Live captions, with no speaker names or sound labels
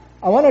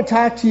I want to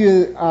talk to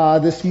you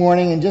this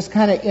morning and just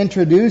kind of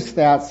introduce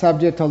that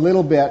subject a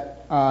little bit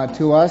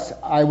to us.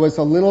 I was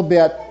a little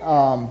bit,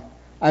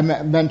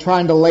 I've been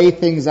trying to lay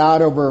things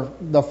out over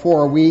the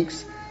 4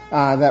 weeks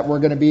that we're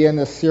going to be in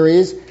this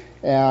series,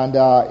 and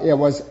it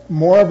was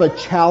more of a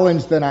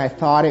challenge than I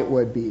thought it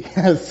would be.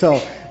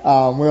 So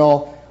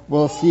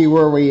we'll see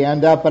where we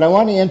end up. But I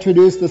want to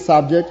introduce the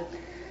subject,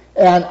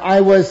 and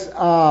I was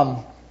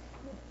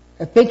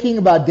thinking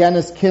about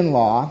Dennis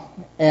Kinlaw,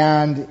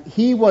 and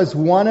he was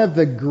one of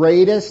the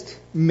greatest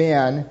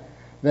men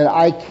that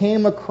I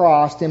came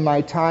across in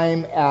my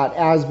time at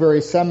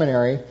Asbury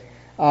Seminary.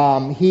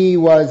 He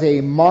was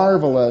a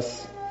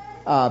marvelous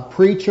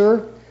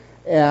preacher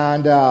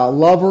and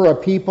lover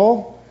of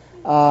people.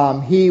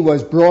 He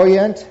was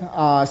brilliant,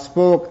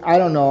 spoke,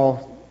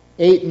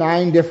 8,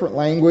 9 different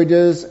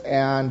languages,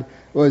 and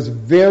was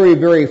very,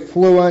 very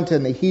fluent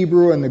in the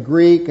Hebrew and the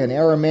Greek and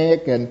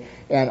Aramaic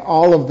and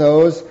all of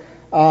those.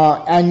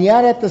 And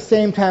yet at the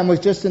same time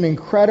was just an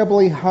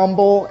incredibly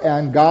humble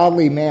and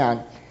godly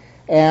man.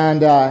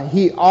 And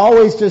he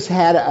always just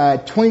had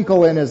a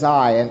twinkle in his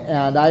eye.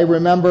 And I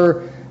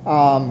remember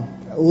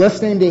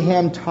listening to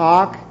him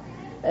talk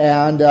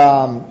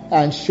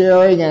and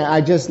sharing, and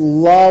I just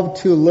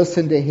loved to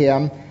listen to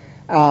him.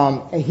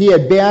 He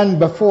had been,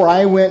 before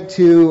I went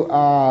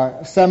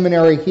to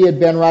seminary, he had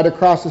been right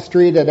across the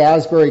street at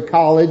Asbury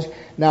College,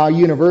 now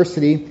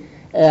university.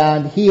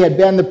 And he had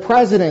been the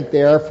president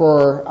there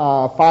for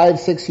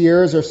 5-6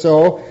 years or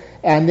so.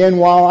 And then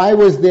while I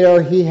was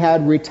there, he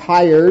had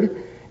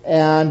retired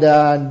and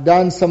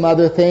done some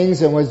other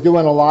things and was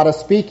doing a lot of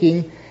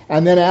speaking.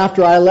 And then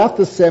after I left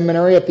the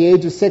seminary at the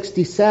age of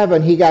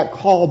 67, he got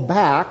called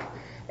back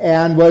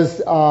and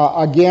was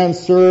again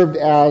served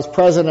as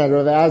president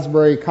of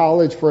Asbury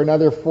College for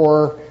another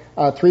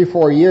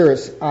 3-4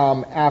 years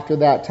after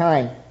that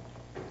time.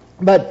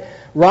 But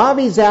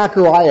Ravi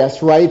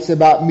Zacharias writes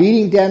about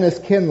meeting Dennis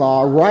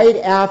Kinlaw right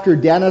after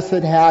Dennis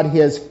had had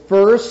his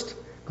first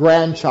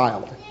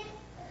grandchild.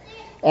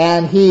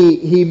 And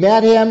he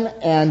met him,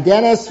 and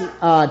Dennis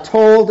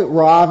told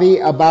Ravi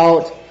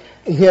about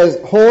his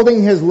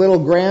holding his little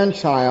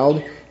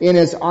grandchild in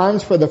his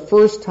arms for the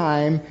first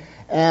time.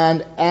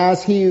 And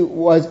as he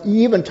was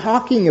even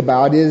talking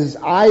about it, his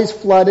eyes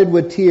flooded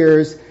with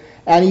tears.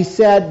 And he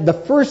said the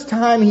first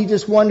time he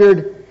just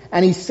wondered,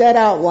 and he said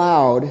out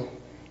loud,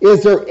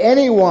 "Is there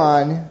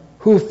anyone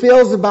who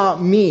feels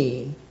about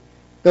me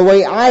the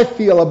way I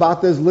feel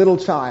about this little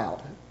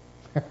child?"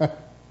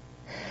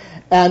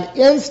 And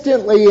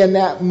instantly in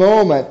that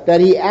moment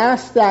that he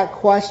asked that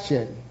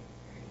question,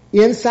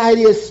 inside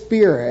his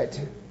spirit,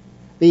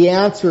 the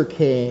answer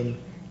came,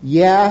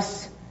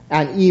 yes,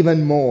 and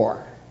even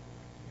more.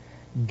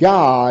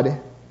 God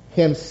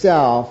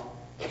himself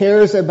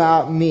cares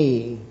about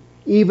me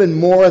even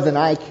more than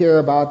I care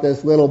about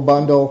this little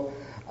bundle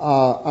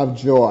of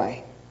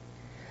joy.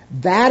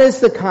 That is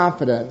the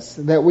confidence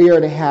that we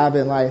are to have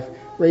in life.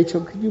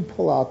 Rachel, could you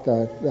pull out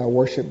the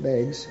worship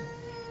bags?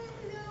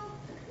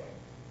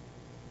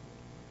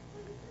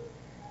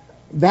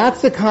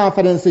 That's the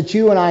confidence that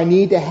you and I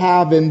need to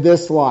have in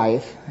this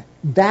life.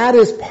 That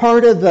is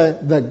part of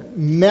the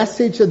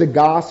message of the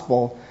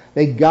gospel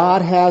that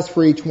God has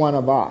for each one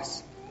of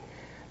us.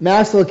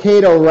 Max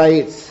Lucado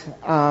writes,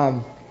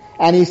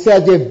 and he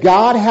says, if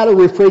God had a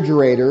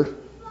refrigerator,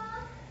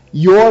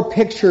 your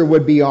picture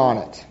would be on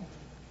it.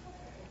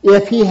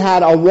 If he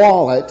had a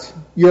wallet,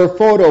 your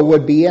photo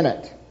would be in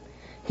it.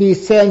 He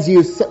sends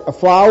you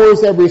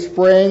flowers every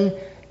spring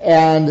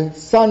and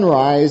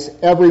sunrise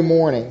every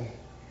morning.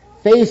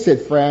 Face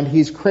it, friend,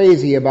 he's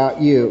crazy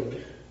about you.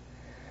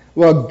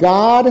 Well,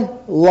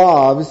 God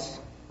loves,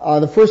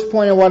 the first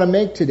point I want to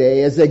make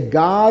today is that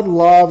God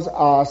loves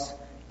us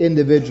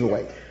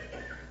individually.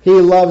 He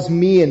loves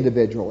me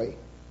individually.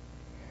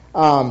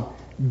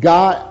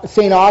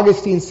 St.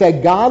 Augustine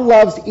said, God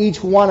loves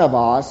each one of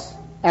us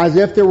as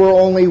if there were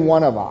only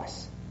one of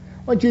us.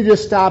 I want you to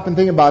just stop and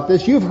think about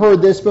this. You've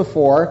heard this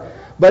before,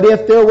 but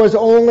if there was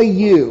only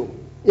you,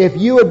 if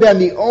you had been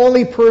the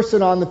only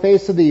person on the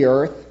face of the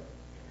earth,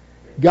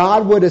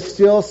 God would have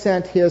still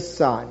sent his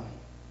Son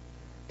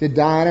to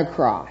die on a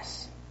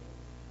cross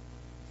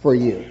for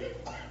you.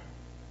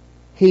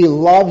 He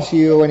loves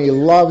you and he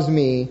loves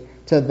me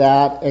to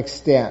that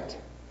extent.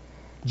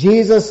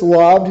 Jesus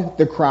loved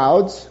the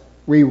crowds.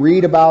 We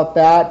read about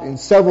that in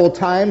several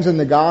times in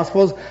the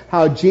Gospels,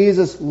 how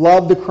Jesus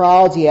loved the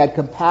crowds. He had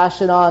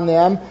compassion on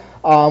them.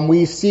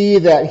 We see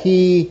that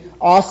he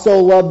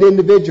also loved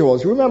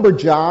individuals. Remember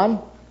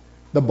John,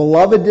 the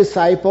beloved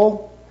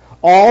disciple?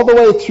 All the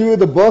way through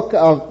the book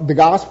of the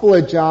Gospel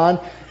of John,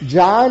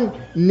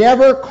 John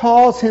never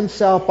calls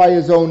himself by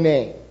his own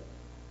name.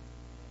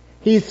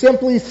 He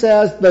simply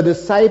says, the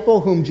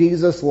disciple whom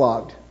Jesus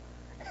loved.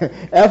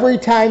 Every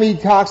time he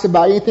talks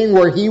about anything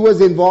where he was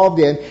involved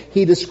in,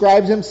 he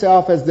describes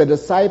himself as the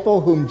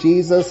disciple whom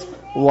Jesus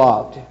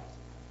loved.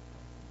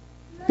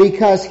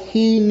 Because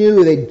he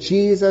knew that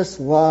Jesus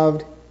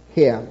loved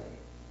him.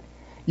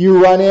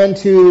 You run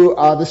into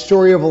the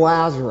story of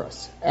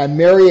Lazarus, and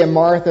Mary and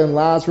Martha and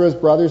Lazarus,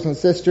 brothers and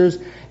sisters,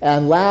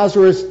 and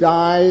Lazarus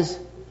dies.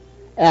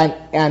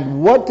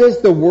 And what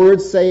does the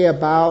word say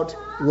about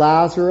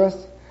Lazarus?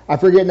 I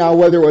forget now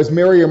whether it was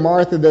Mary or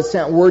Martha that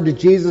sent word to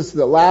Jesus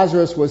that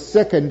Lazarus was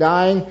sick and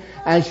dying,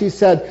 and she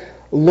said,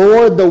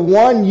 Lord, the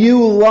one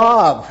you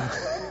love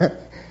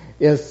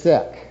is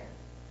sick.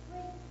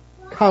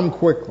 Come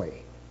quickly.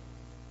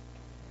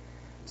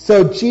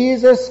 So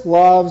Jesus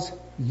loves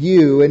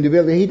you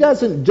individually. He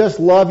doesn't just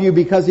love you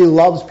because he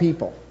loves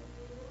people.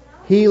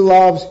 He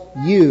loves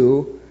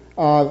you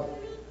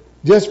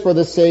just for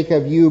the sake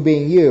of you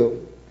being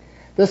you.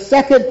 The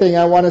second thing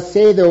I want to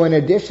say, though, in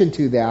addition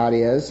to that,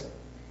 is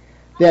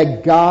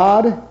that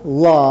God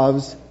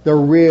loves the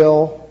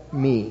real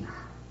me.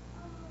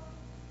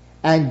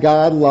 And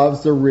God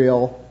loves the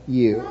real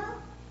you.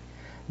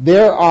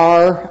 There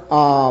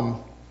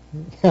are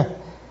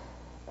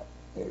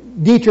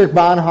Dietrich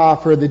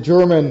Bonhoeffer, the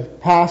German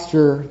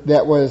pastor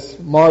that was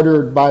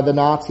martyred by the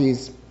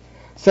Nazis,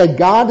 said,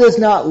 God does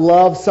not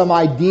love some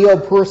ideal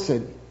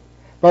person,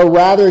 but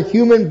rather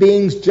human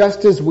beings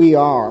just as we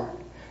are.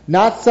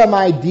 Not some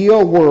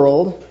ideal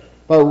world,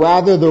 but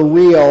rather the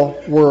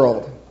real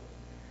world.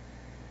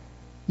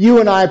 You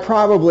and I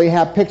probably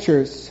have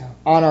pictures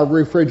on our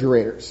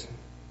refrigerators.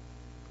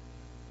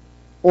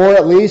 Or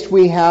at least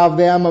we have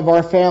them of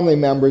our family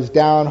members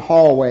down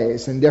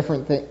hallways and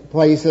different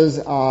places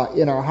in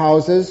our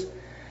houses.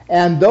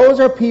 And those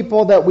are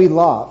people that we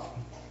love.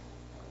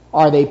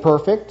 Are they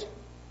perfect?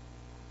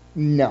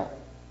 No.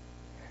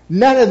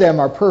 None of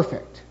them are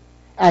perfect.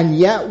 And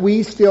yet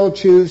we still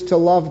choose to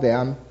love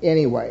them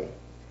anyway.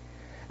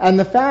 And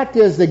the fact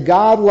is that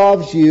God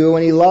loves you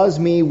and he loves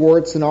me,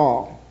 warts and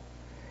all.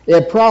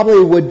 It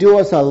probably would do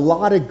us a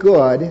lot of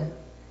good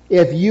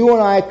if you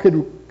and I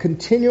could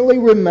continually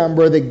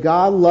remember that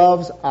God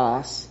loves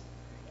us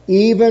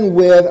even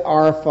with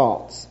our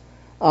faults.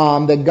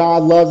 That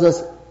God loves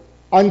us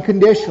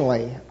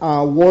unconditionally,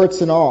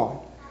 warts and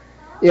all.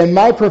 In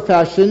my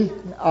profession,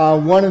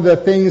 one of the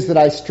things that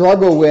I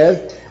struggle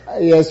with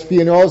is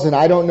funerals, and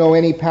I don't know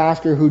any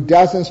pastor who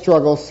doesn't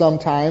struggle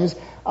sometimes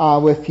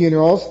with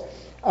funerals,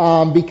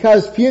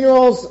 because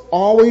funerals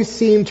always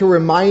seem to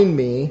remind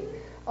me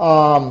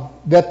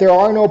that there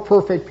are no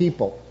perfect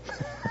people.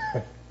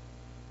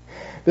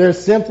 There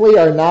simply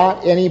are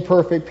not any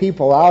perfect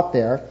people out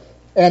there.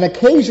 And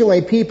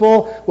occasionally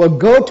people will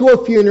go to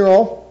a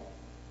funeral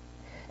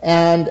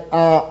and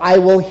I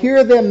will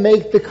hear them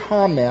make the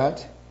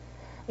comment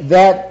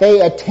that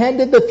they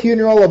attended the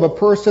funeral of a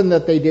person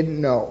that they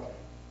didn't know.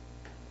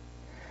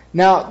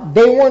 Now,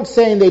 they weren't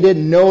saying they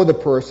didn't know the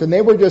person.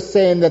 They were just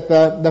saying that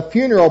the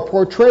funeral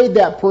portrayed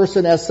that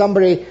person as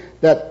somebody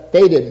that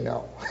they didn't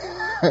know.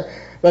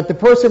 But the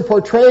person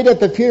portrayed at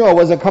the funeral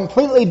was a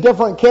completely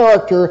different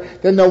character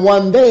than the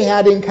one they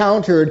had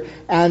encountered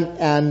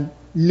and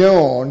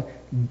known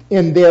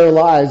in their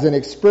lives and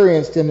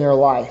experienced in their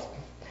life.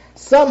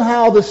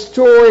 Somehow the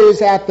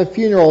stories at the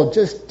funeral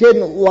just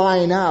didn't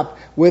line up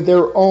with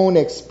their own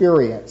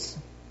experience.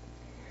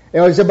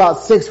 It was about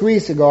 6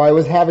 weeks ago I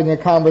was having a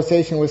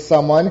conversation with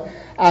someone,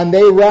 and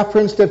they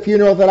referenced a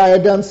funeral that I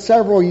had done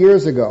several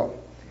years ago.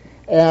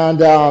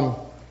 And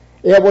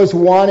it was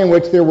one in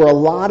which there were a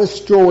lot of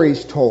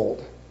stories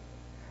told.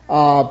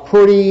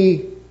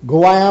 Pretty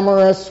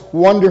glamorous,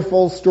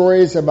 wonderful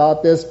stories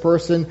about this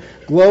person,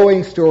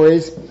 glowing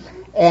stories.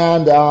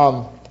 And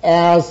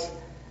as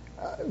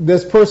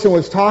this person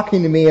was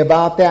talking to me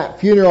about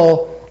that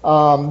funeral,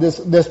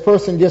 this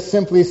person just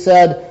simply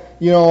said,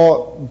 you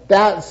know,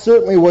 that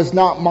certainly was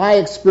not my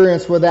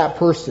experience with that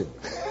person.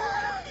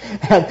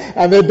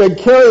 and they've been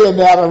carrying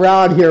that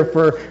around here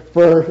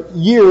for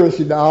years,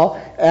 you know,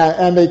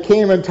 and they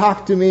came and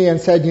talked to me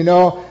and said, you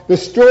know, the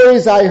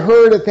stories I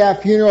heard at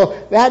that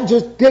funeral, that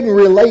just didn't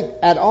relate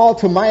at all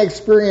to my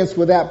experience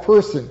with that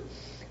person.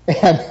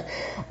 And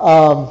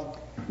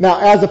now,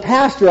 as a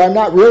pastor, I'm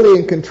not really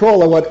in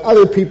control of what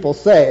other people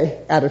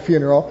say at a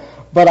funeral,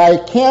 but I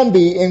can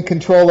be in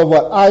control of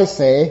what I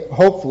say,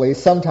 hopefully,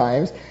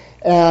 sometimes.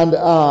 And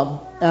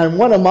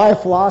one of my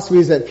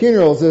philosophies at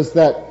funerals is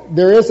that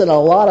there isn't a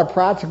lot of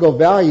practical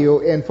value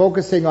in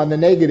focusing on the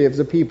negatives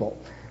of people.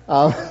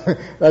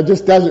 That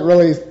just doesn't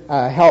really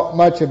help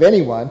much of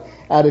anyone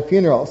at a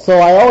funeral. So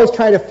I always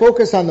try to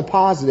focus on the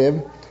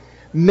positive,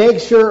 make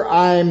sure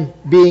I'm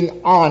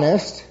being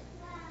honest,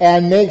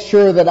 and make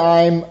sure that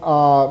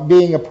I'm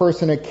being a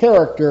person of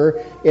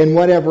character in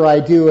whatever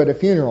I do at a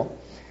funeral.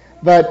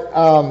 But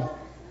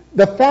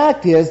the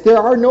fact is, there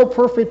are no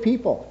perfect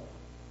people.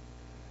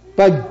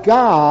 But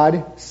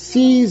God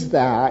sees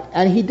that,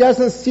 and He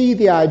doesn't see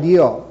the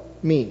ideal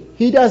me.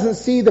 He doesn't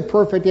see the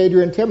perfect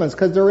Adrian Timmons,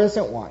 because there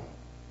isn't one.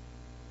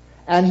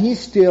 And He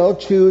still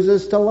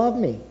chooses to love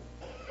me.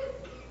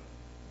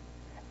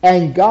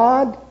 And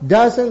God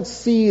doesn't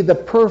see the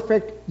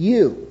perfect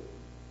you.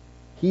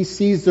 He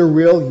sees the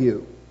real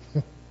you.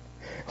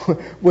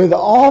 With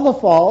all the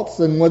faults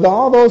and with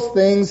all those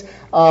things,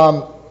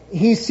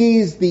 He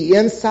sees the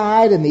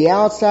inside and the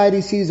outside.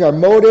 He sees our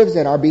motives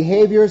and our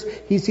behaviors.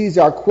 He sees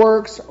our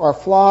quirks, our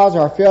flaws,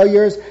 our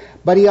failures.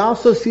 But He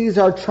also sees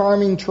our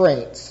charming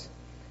traits,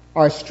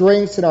 our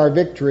strengths and our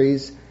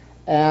victories.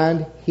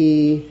 And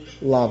He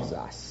loves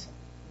us.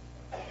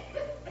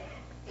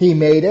 He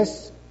made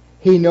us.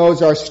 He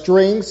knows our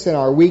strengths and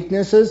our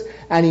weaknesses.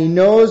 And He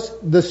knows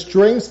the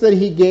strengths that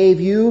He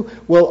gave you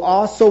will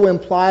also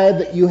imply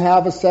that you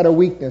have a set of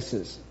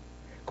weaknesses.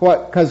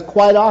 Because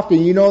quite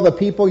often, you know the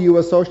people you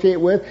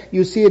associate with,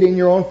 you see it in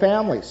your own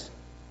families.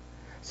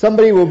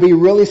 Somebody will be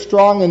really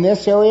strong in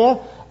this area,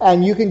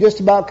 and you can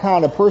just about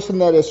count a person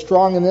that is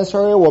strong in this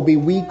area will be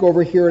weak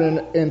over here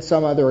in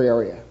some other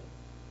area.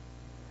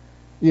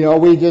 You know,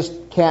 we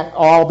just can't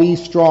all be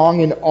strong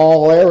in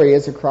all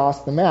areas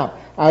across the map.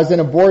 I was in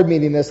a board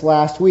meeting this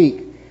last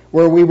week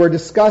where we were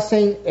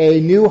discussing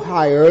a new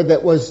hire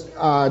that was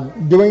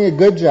doing a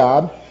good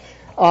job.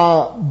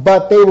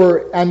 But they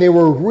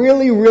were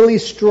really, really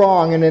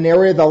strong in an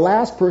area the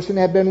last person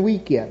had been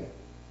weak in.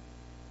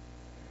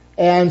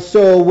 And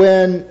so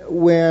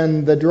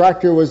when the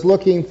director was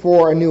looking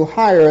for a new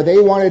hire, they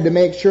wanted to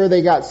make sure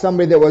they got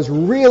somebody that was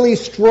really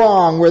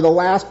strong where the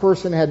last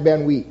person had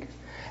been weak.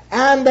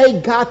 And they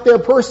got their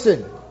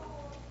person.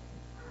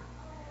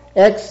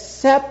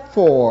 Except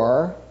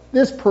for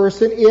this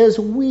person is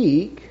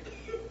weak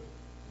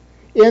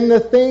in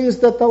the things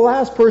that the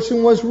last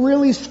person was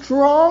really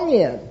strong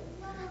in.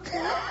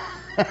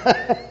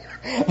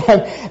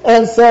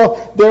 and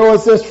so there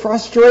was this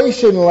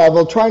frustration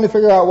level trying to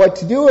figure out what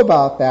to do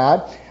about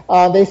that.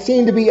 They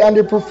seemed to be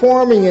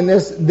underperforming in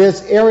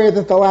this area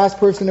that the last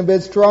person had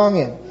been strong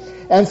in.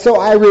 And so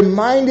I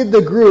reminded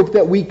the group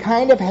that we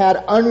kind of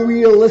had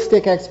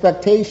unrealistic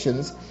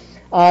expectations,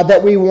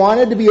 that we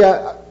wanted to be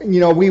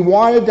we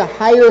wanted to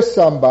hire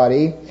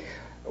somebody.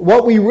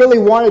 What we really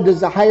wanted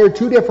is to hire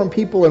two different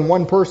people in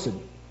one person.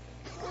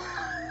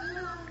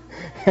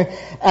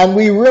 And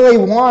we really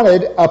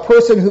wanted a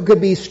person who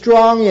could be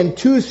strong in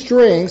two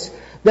strengths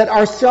that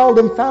are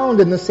seldom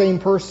found in the same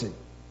person.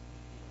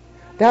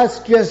 That's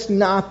just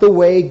not the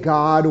way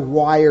God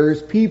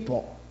wires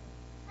people.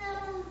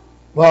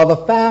 Well, the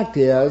fact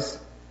is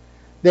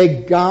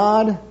that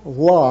God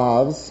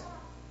loves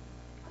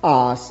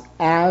us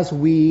as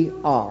we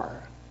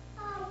are.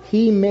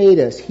 He made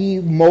us. He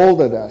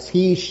molded us.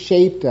 He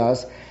shaped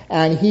us.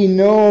 And He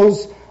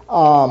knows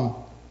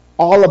all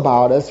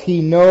about us.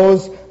 He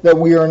knows that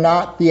we are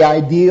not the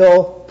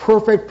ideal,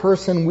 perfect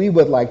person we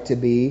would like to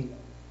be.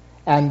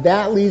 And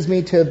that leads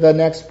me to the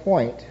next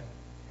point.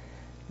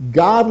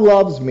 God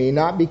loves me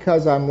not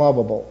because I'm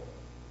lovable.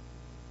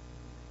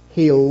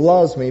 He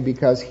loves me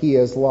because He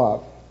is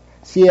love.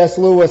 C.S.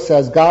 Lewis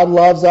says, God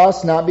loves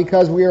us not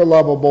because we are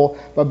lovable,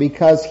 but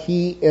because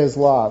He is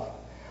love.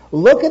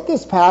 Look at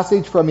this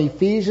passage from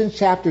Ephesians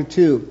chapter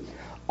 2.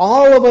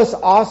 All of us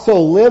also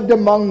lived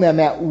among them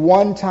at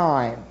one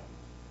time,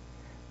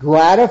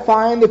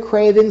 gratifying the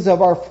cravings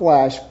of our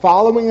flesh,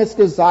 following its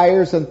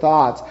desires and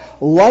thoughts.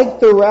 Like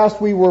the rest,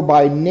 we were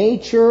by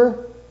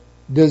nature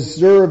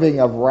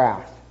deserving of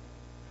wrath.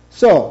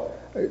 So,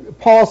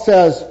 Paul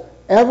says,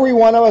 every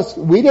one of us,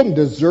 we didn't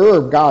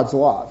deserve God's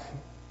love.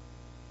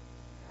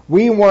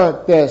 We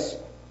weren't this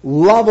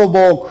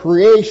lovable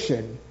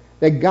creation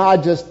that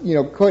God just,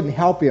 couldn't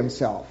help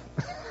Himself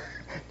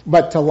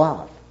but to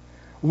love.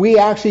 We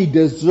actually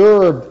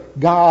deserved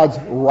God's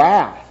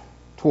wrath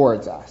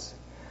towards us.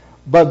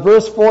 But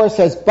verse 4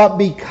 says, but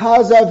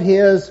because of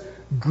His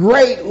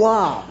great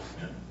love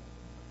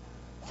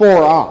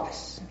for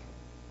us,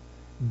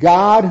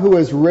 God, who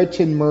is rich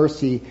in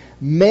mercy,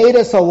 made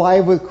us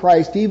alive with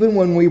Christ even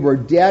when we were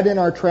dead in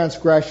our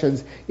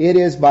transgressions. It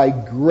is by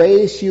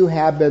grace you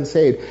have been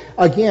saved.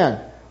 Again,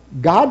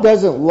 God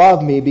doesn't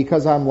love me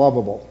because I'm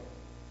lovable.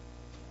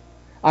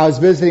 I was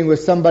visiting with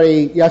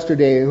somebody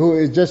yesterday who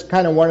is just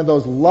kind of one of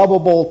those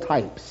lovable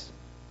types.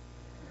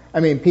 I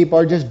mean, people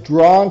are just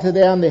drawn to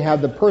them. They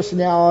have the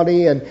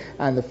personality and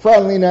the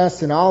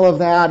friendliness and all of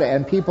that,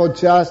 and people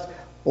just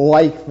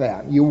like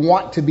them. You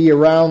want to be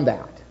around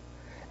that.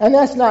 And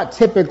that's not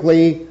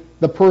typically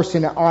the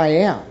person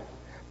I am.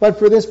 But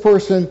for this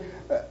person,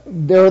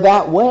 they're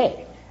that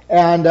way.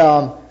 And,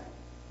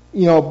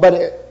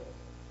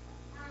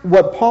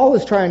 what Paul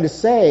is trying to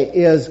say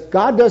is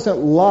God doesn't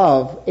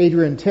love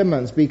Adrian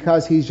Timmons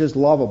because he's just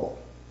lovable.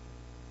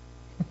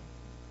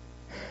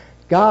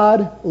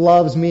 God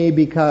loves me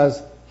because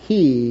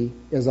He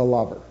is a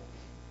lover.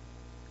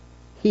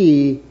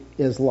 He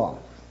is love.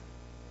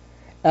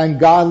 And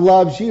God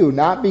loves you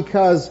not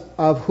because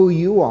of who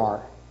you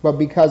are, but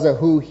because of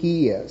who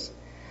He is.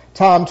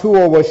 Tom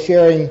Toole was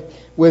sharing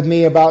with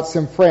me about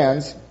some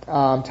friends.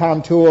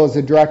 Tom Toole is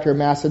the director of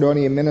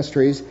Macedonia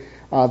Ministries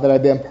that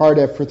I've been part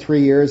of for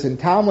 3 years. And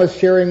Tom was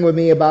sharing with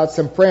me about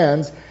some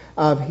friends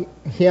of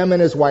him and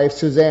his wife,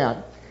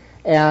 Suzanne.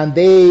 And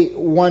they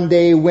one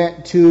day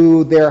went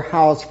to their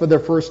house for the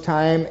first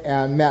time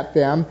and met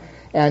them.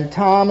 And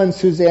Tom and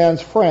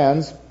Suzanne's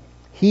friends,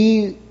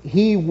 he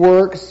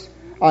works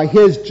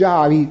his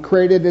job. He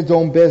created his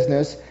own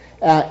business.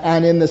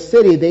 and in the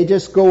city, they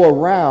just go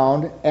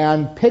around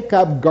and pick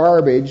up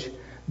garbage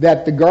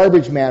that the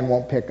garbage man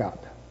won't pick up.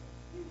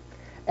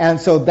 And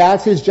so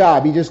that's his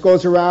job. He just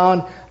goes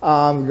around,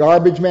 the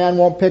garbage man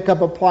won't pick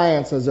up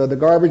appliances, or the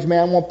garbage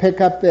man won't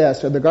pick up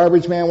this, or the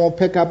garbage man won't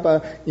pick up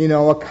a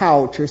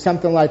couch or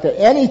something like that.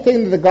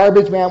 Anything that the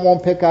garbage man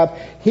won't pick up,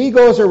 he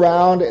goes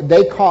around,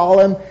 they call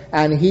him,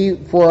 and he,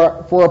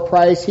 for a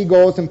price, he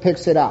goes and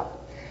picks it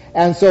up.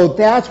 And so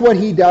that's what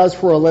he does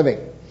for a living.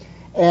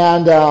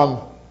 And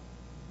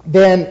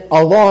then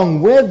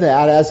along with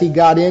that, as he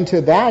got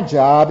into that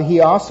job,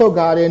 he also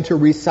got into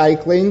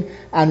recycling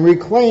and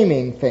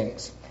reclaiming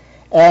things.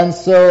 And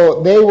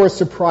so they were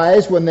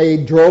surprised when they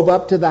drove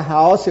up to the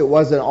house. It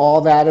wasn't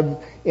all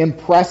that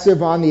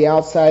impressive on the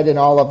outside and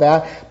all of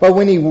that. But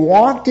when he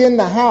walked in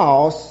the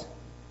house,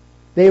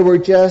 they were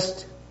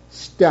just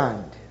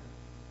stunned.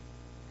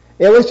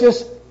 It was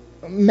just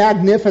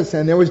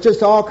magnificent. There was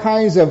just all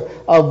kinds of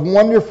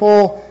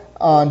wonderful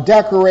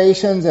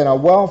decorations and a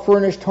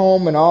well-furnished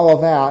home and all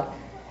of that.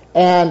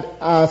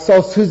 And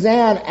so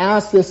Suzanne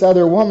asked this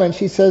other woman,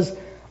 she says,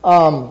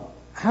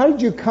 how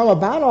did you come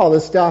about all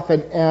this stuff?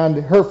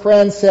 And her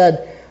friend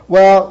said,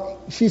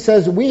 well, she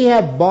says, we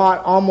have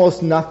bought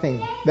almost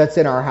nothing that's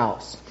in our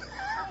house.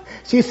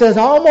 She says,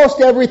 almost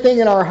everything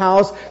in our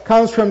house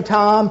comes from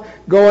Tom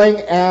going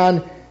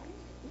and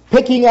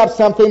picking up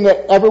something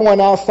that everyone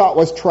else thought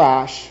was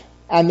trash,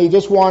 and they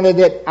just wanted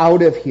it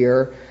out of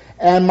here.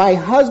 And my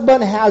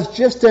husband has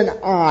just an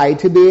eye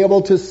to be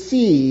able to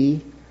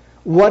see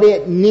what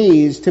it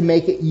needs to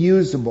make it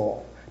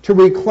usable, to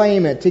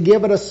reclaim it, to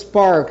give it a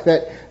spark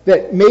that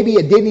maybe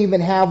it didn't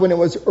even have when it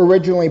was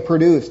originally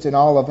produced and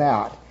all of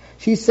that.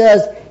 She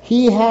says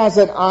he has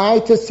an eye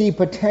to see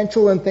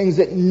potential in things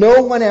that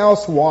no one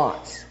else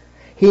wants.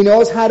 He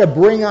knows how to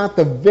bring out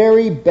the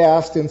very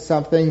best in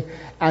something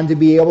and to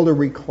be able to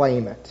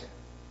reclaim it.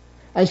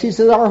 And she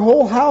says our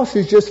whole house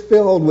is just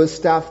filled with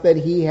stuff that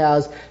he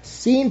has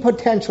seen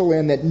potential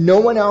in that no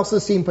one else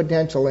has seen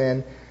potential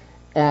in,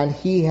 and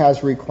he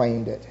has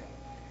reclaimed it.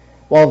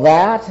 Well,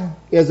 that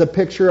is a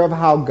picture of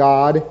how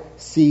God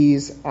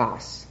sees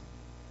us.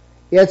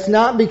 It's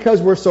not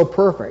because we're so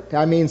perfect.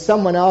 I mean,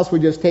 someone else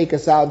would just take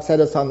us out and set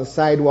us on the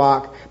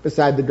sidewalk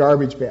beside the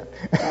garbage bin.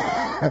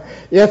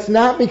 It's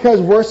not because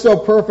we're so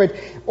perfect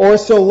or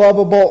so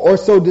lovable or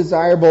so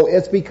desirable.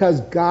 It's because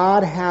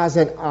God has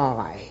an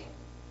eye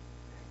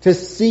to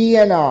see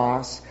in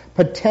us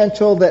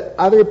potential that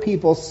other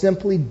people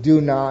simply do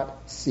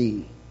not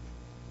see.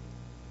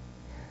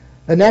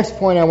 The next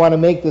point I want to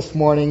make this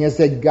morning is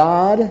that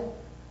God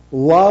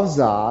loves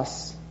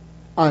us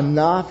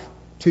enough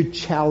to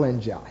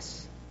challenge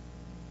us.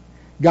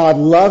 God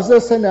loves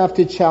us enough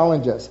to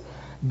challenge us.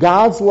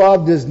 God's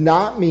love does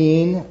not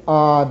mean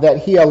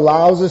that He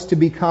allows us to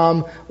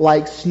become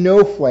like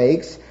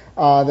snowflakes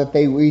that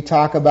we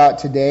talk about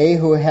today,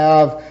 who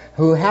have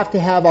to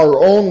have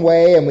our own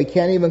way, and we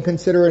can't even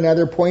consider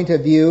another point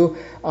of view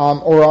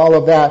or all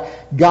of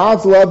that.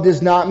 God's love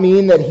does not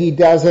mean that He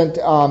doesn't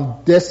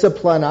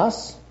discipline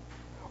us,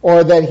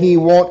 or that He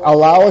won't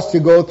allow us to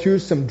go through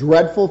some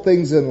dreadful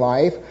things in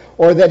life,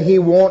 or that He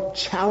won't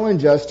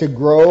challenge us to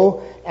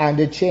grow and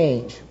to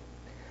change.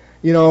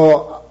 You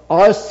know,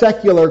 our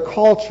secular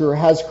culture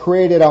has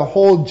created a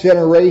whole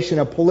generation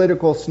of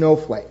political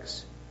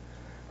snowflakes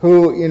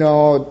who,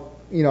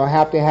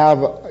 have to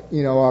have,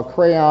 a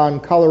crayon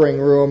coloring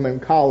room in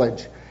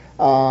college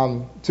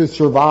to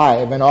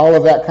survive and all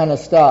of that kind of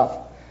stuff.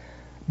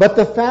 But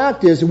the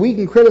fact is, we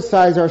can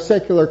criticize our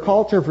secular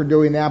culture for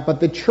doing that, but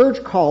the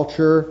church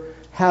culture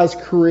has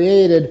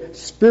created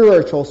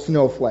spiritual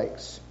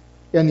snowflakes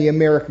in the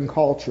American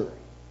culture.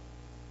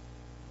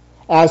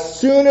 As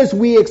soon as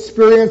we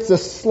experience the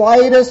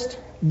slightest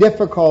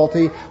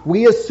difficulty,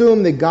 we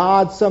assume that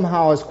God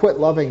somehow has quit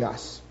loving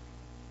us,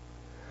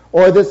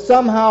 or that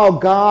somehow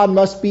God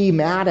must be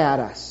mad at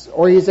us,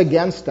 or He's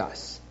against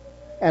us,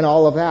 and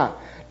all of that.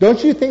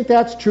 Don't you think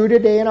that's true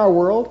today in our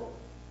world?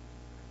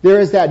 There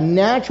is that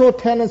natural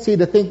tendency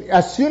to think,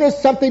 as soon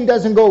as something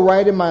doesn't go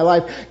right in my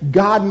life,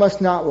 God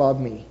must not love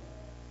me,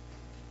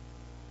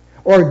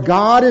 or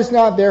God is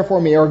not there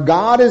for me, or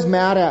God is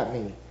mad at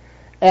me.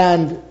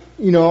 And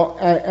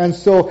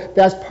so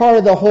that's part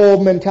of the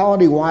whole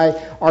mentality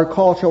why our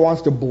culture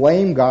wants to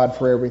blame God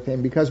for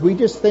everything, because we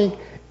just think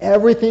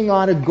everything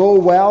ought to go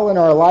well in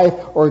our life,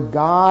 or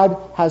God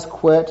has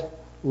quit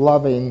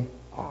loving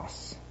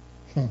us.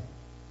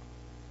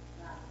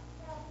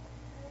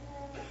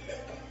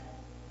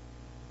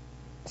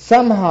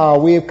 Somehow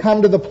we have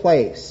come to the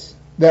place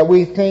that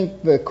we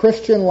think the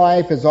Christian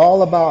life is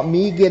all about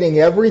me getting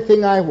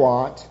everything I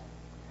want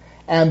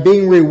and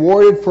being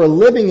rewarded for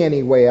living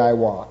any way I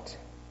want.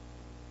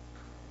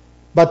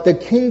 But the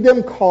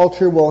kingdom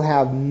culture will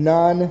have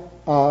none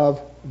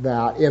of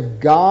that. If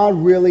God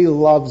really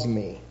loves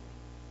me,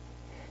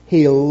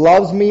 He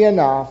loves me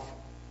enough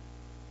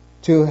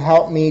to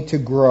help me to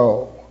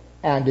grow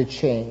and to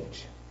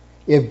change.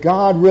 If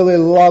God really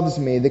loves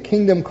me, the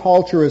kingdom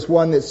culture is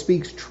one that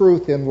speaks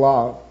truth in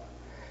love.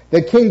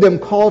 The kingdom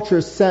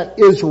culture sent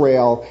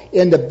Israel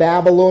into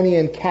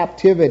Babylonian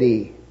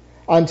captivity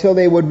until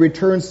they would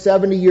return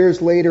 70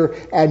 years later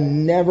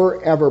and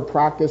never ever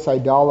practice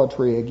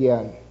idolatry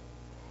again.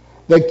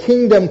 The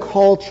kingdom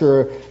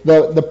culture,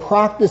 the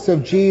practice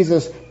of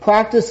Jesus,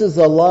 practices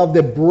a love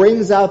that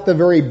brings out the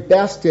very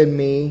best in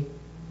me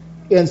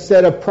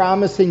instead of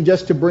promising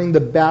just to bring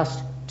the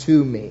best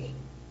to me.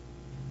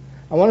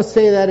 I want to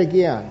say that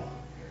again.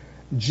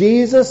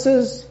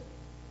 Jesus'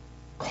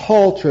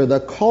 culture, the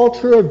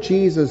culture of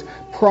Jesus,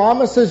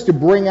 promises to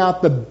bring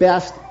out the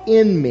best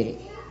in me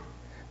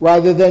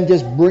rather than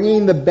just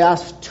bringing the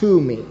best to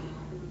me.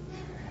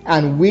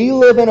 And we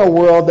live in a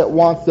world that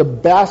wants the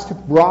best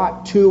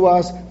brought to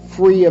us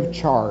free of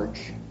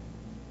charge.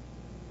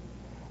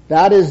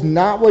 That is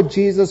not what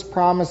Jesus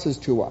promises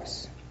to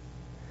us.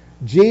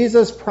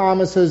 Jesus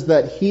promises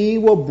that He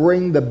will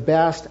bring the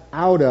best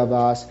out of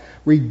us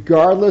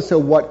regardless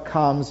of what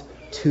comes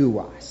to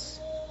us.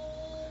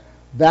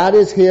 That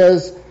is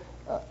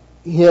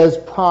His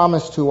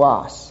promise to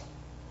us.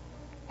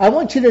 I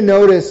want you to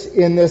notice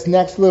in this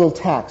next little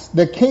text,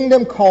 the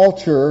kingdom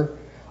culture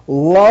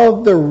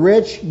loved the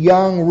rich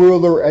young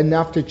ruler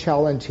enough to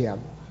challenge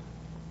him.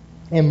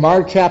 In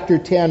Mark chapter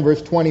 10,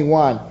 verse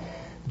 21,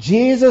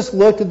 Jesus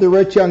looked at the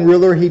rich young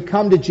ruler. He'd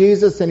come to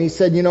Jesus and he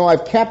said,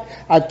 I've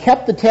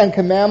kept the 10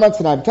 Commandments,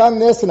 and I've done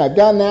this, and I've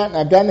done that, and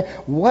I've done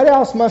that. What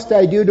else must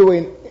I do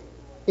to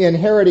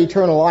inherit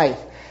eternal life?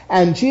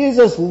 And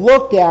Jesus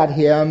looked at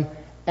him,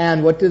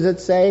 and what does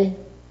it say?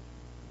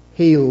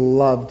 He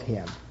loved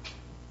him.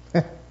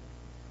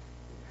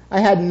 I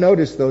hadn't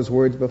noticed those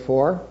words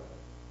before.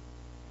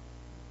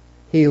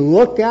 He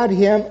looked at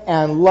him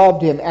and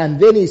loved him. And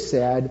then he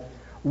said,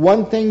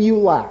 one thing you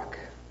lack.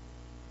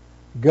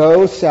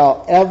 Go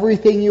sell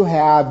everything you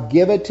have,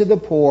 give it to the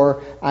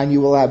poor, and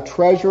you will have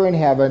treasure in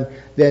heaven.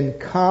 Then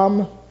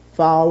come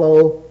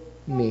follow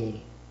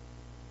me.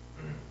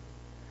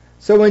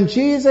 So when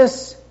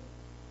Jesus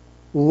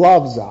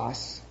loves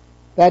us,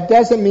 that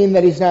doesn't mean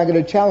that He's not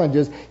going to challenge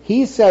us.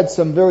 He said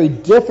some very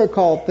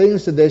difficult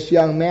things to this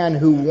young man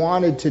who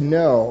wanted to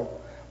know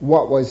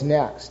what was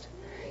next.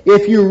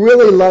 If you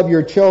really love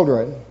your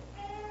children,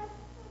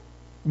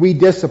 we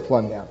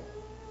discipline them.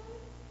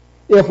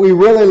 If we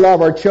really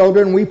love our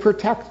children, we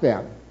protect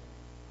them.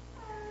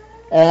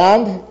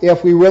 And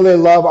if we really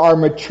love our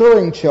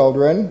maturing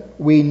children,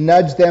 we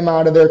nudge them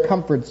out of their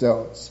comfort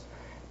zones,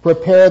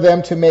 prepare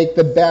them to make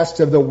the best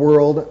of the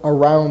world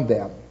around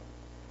them.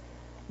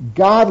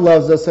 God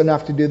loves us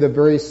enough to do the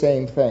very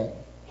same thing.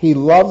 He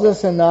loves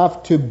us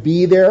enough to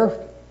be there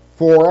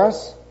for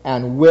us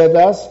and with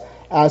us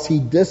as He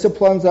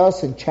disciplines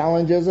us and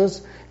challenges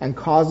us and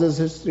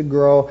causes us to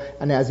grow,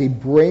 and as He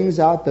brings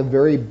out the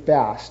very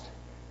best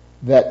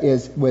that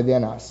is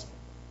within us.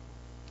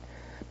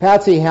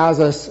 Patsy has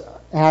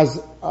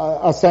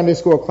a Sunday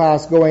school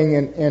class going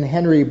in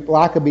Henry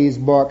Blackaby's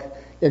book,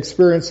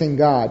 Experiencing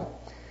God,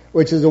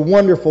 which is a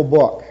wonderful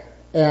book.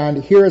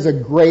 And here is a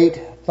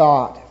great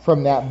thought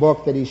from that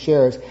book that he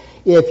shares.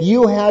 If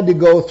you had to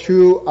go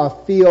through a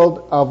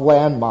field of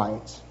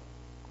landmines,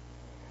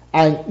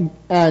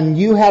 and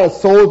you had a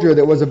soldier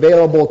that was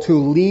available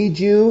to lead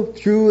you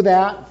through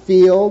that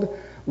field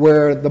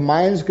where the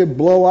mines could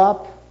blow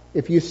up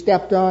if you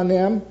stepped on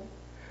them,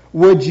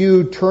 would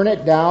you turn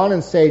it down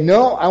and say,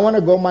 no, I want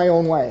to go my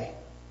own way?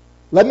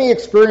 Let me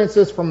experience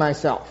this for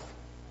myself.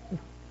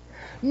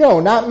 No,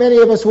 not many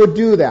of us would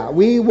do that.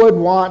 We would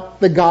want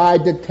the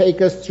guide to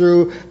take us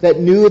through, that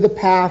knew the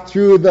path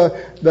through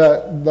the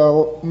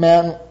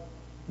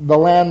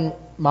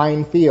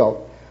landmine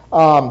field.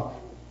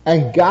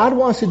 And God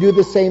wants to do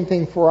the same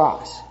thing for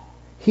us.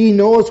 He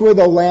knows where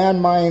the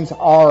landmines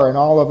are and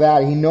all of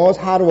that. He knows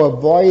how to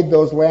avoid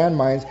those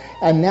landmines,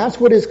 and that's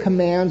what His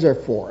commands are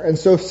for. And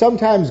so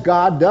sometimes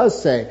God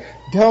does say,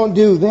 don't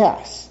do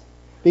this,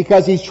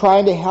 because He's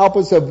trying to help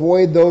us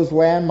avoid those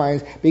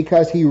landmines,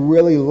 because He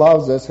really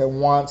loves us and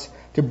wants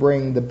to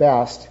bring the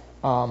best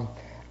out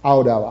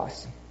of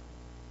us.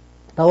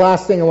 The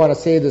last thing I want to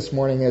say this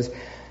morning is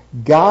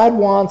God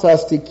wants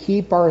us to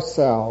keep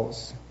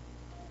ourselves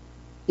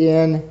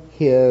in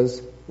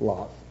His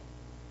love.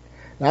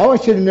 Now I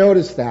want you to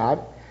notice that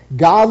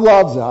God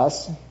loves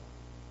us,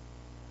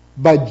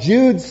 but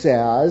Jude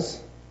says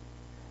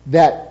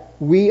that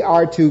we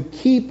are to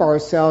keep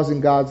ourselves in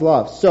God's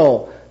love.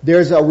 So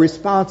there's a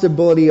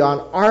responsibility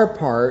on our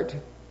part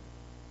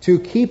to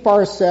keep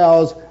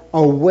ourselves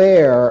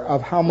aware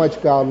of how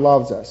much God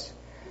loves us.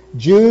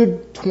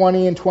 Jude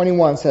 20 and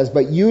 21 says,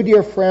 but you,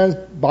 dear friends,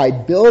 by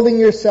building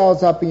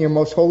yourselves up in your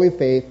most holy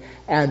faith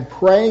and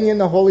praying in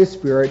the Holy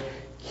Spirit,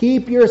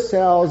 keep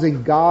yourselves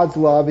in God's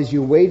love as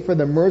you wait for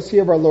the mercy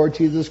of our Lord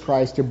Jesus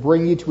Christ to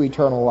bring you to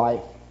eternal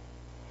life.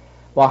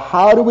 Well,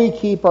 how do we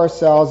keep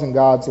ourselves in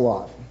God's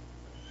love?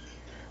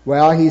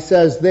 Well, he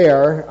says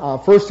there,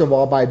 first of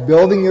all, by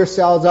building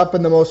yourselves up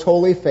in the most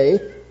holy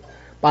faith,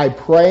 by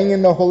praying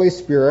in the Holy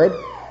Spirit.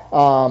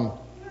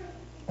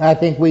 I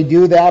think we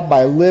do that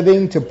by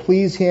living to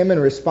please Him in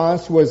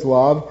response to His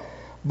love,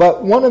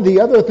 But one of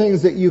the other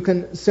things that you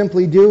can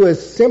simply do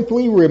is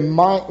simply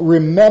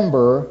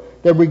remember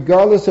that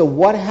regardless of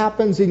what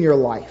happens in your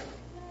life,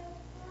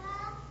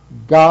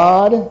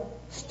 God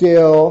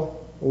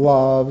still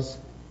loves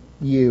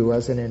you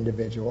as an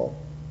individual.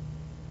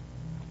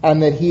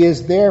 And that He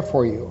is there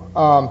for you.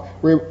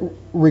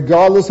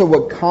 Regardless of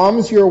what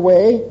comes your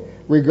way,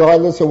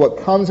 regardless of what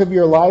comes of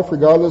your life,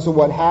 regardless of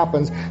what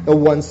happens, the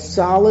one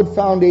solid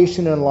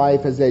foundation in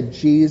life is that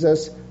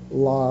Jesus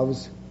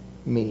loves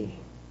me.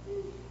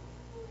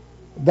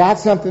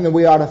 That's something that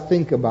we ought to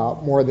think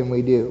about more than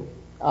we do.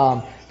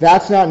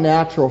 That's not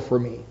natural for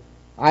me.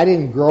 I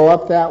didn't grow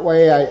up that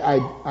way.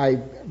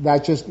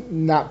 That's just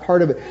not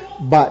part of it.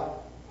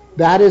 But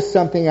that is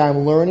something I'm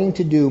learning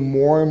to do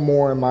more and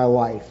more in my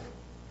life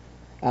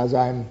as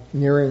I'm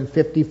nearing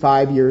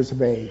 55 years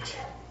of age.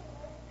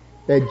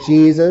 That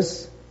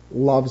Jesus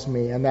loves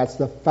me, and that's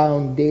the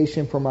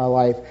foundation for my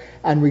life.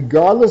 And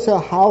regardless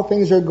of how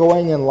things are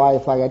going in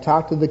life, like I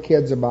talked to the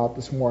kids about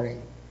this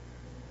morning,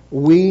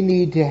 we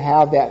need to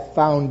have that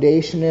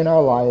foundation in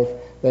our life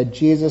that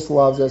Jesus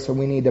loves us, and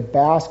we need to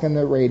bask in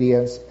the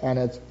radiance and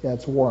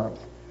its warmth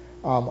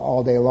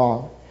all day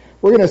long.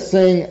 We're going to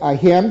sing a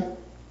hymn,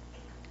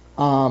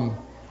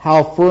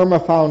 How Firm a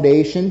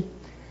Foundation,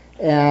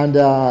 and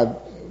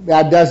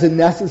that doesn't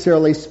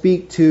necessarily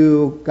speak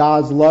to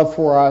God's love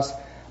for us,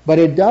 but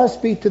it does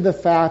speak to the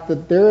fact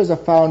that there is a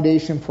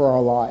foundation for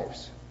our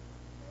lives.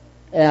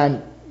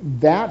 And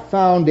that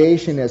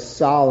foundation is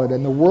solid,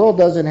 and the world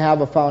doesn't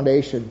have a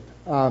foundation.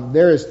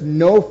 There is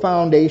no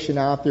foundation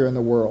out there in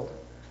the world.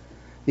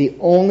 The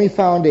only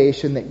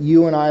foundation that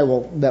you and I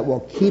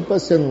will keep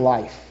us in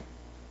life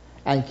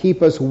and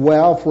keep us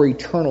well for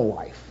eternal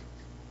life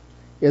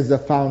is the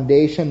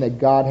foundation that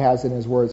God has in His Word.